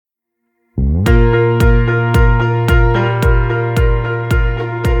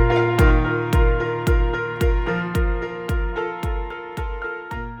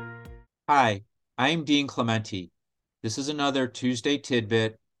I'm Dean Clementi. This is another Tuesday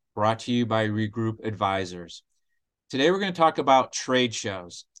Tidbit brought to you by Regroup Advisors. Today we're going to talk about trade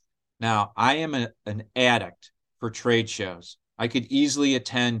shows. Now, I am an addict for trade shows. I could easily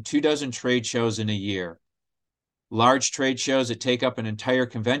attend 24 trade shows in a year. Large trade shows that take up an entire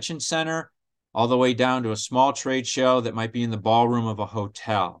convention center, all the way down to a small trade show that might be in the ballroom of a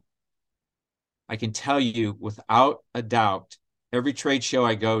hotel. I can tell you without a doubt, every trade show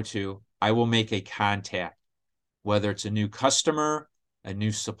I go to, I will make a contact, whether it's a new customer, a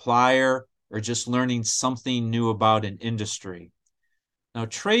new supplier, or just learning something new about an industry. Now,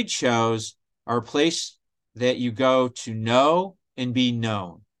 trade shows are a place that you go to know and be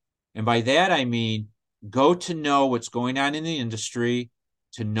known. And by that, I mean, go to know what's going on in the industry,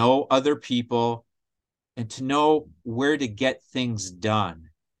 to know other people, and to know where to get things done.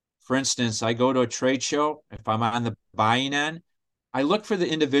 For instance, I go to a trade show. If I'm on the buying end, I look for the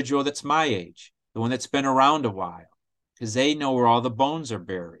individual that's my age, the one that's been around a while, because they know where all the bones are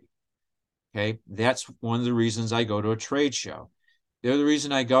buried. Okay, that's one of the reasons I go to a trade show. The other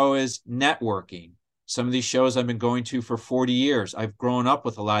reason I go is networking. Some of these shows I've been going to for 40 years. I've grown up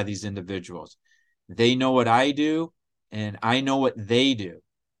with a lot of these individuals. They know what I do, and I know what they do.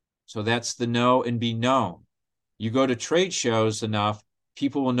 So that's the know and be known. You go to trade shows enough,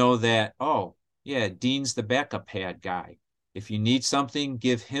 people will know that, oh, yeah, Dean's the backup pad guy. If you need something,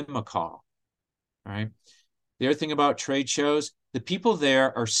 give him a call. All right. The other thing about trade shows, the people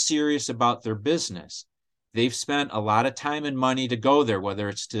there are serious about their business. They've spent a lot of time and money to go there, whether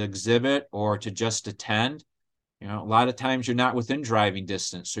it's to exhibit or to just attend. You know, a lot of times you're not within driving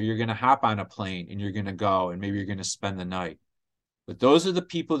distance, so you're going to hop on a plane and you're going to go, and maybe you're going to spend the night. But those are the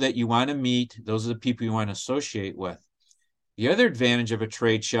people that you want to meet. Those are the people you want to associate with. The other advantage of a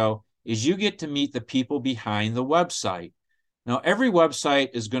trade show is you get to meet the people behind the website. Now, every website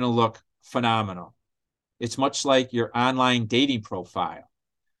is going to look phenomenal. It's much like your online dating profile.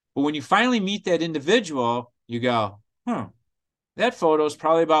 But when you finally meet that individual, you go, that photo is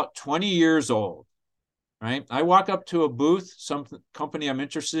probably about 20 years old, right? I walk up to a booth, some company I'm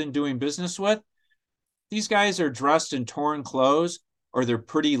interested in doing business with. These guys are dressed in torn clothes, or they're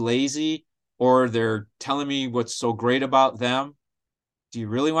pretty lazy, or they're telling me what's so great about them. Do you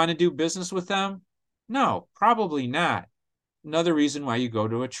really want to do business with them? No, probably not. Another reason why you go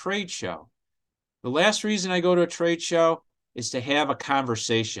to a trade show. The last reason I go to a trade show is to have a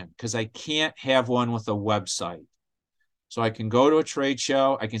conversation, because I can't have one with a website. So I can go to a trade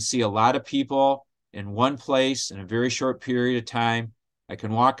show. I can see a lot of people in one place in a very short period of time. I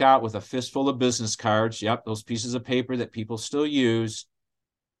can walk out with a fistful of business cards. Yep, those pieces of paper that people still use.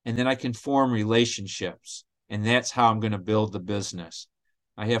 And then I can form relationships. And that's how I'm going to build the business.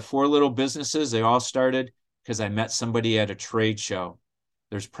 I have 4 little businesses. They all started because I met somebody at a trade show.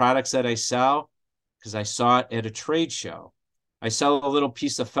 There's products that I sell because I saw it at a trade show. I sell a little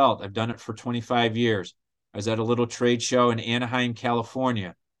piece of felt. I've done it for 25 years. I was at a little trade show in Anaheim,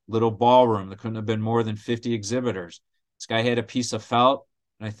 California, little ballroom. There couldn't have been more than 50 exhibitors. This guy had a piece of felt,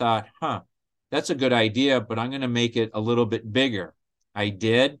 and I thought, that's a good idea, but I'm going to make it a little bit bigger. I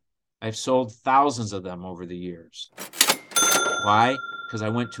did. I've sold thousands of them over the years. Why? Because I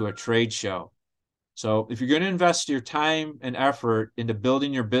went to a trade show. So if you're going to invest your time and effort into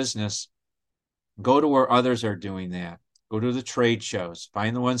building your business, go to where others are doing that. Go to the trade shows.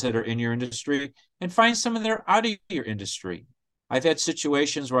 Find the ones that are in your industry, and find some that are out of your industry. I've had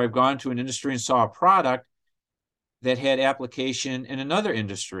situations where I've gone to an industry and saw a product that had application in another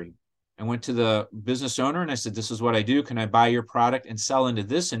industry. I went to the business owner and I said, this is what I do. Can I buy your product and sell into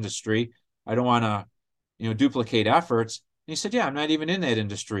this industry? I don't want to, duplicate efforts. And he said, yeah, I'm not even in that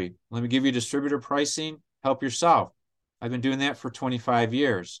industry. Let me give you distributor pricing. Help yourself. I've been doing that for 25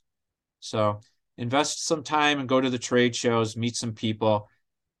 years. So invest some time and go to the trade shows, meet some people.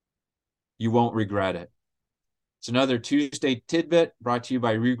 You won't regret it. It's another Tuesday Tidbit brought to you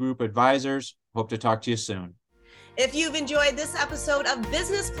by Regroup Advisors. Hope to talk to you soon. If you've enjoyed this episode of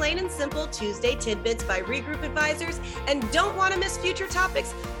Business Plain and Simple Tuesday Tidbits by Regroup Advisors and don't want to miss future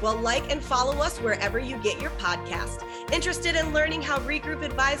topics, well, like and follow us wherever you get your podcast. Interested in learning how Regroup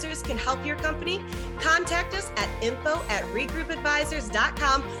Advisors can help your company? Contact us at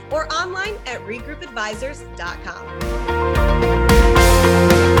info@regroupadvisors.com or online at regroupadvisors.com.